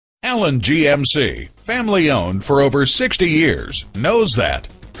Allen GMC, family owned for over 60 years, knows that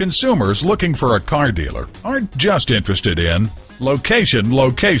consumers looking for a car dealer aren't just interested in location,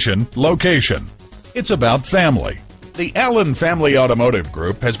 location, location. It's about family. The Allen Family Automotive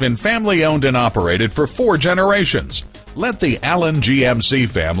Group has been family owned and operated for 4 generations. Let the Allen GMC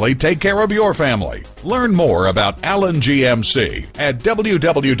family take care of your family. Learn more about Allen GMC at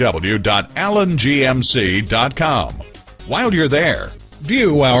www.allengmc.com. While you're there,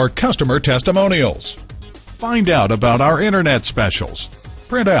 view our customer testimonials. Find out about our internet specials.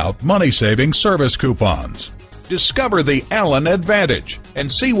 Print out money-saving service coupons. Discover the Allen Advantage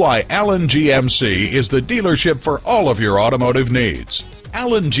and see why Allen GMC is the dealership for all of your automotive needs.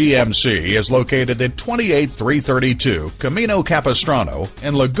 Allen GMC is located at 28332 Camino Capistrano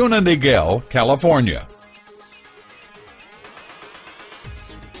in Laguna Niguel, California.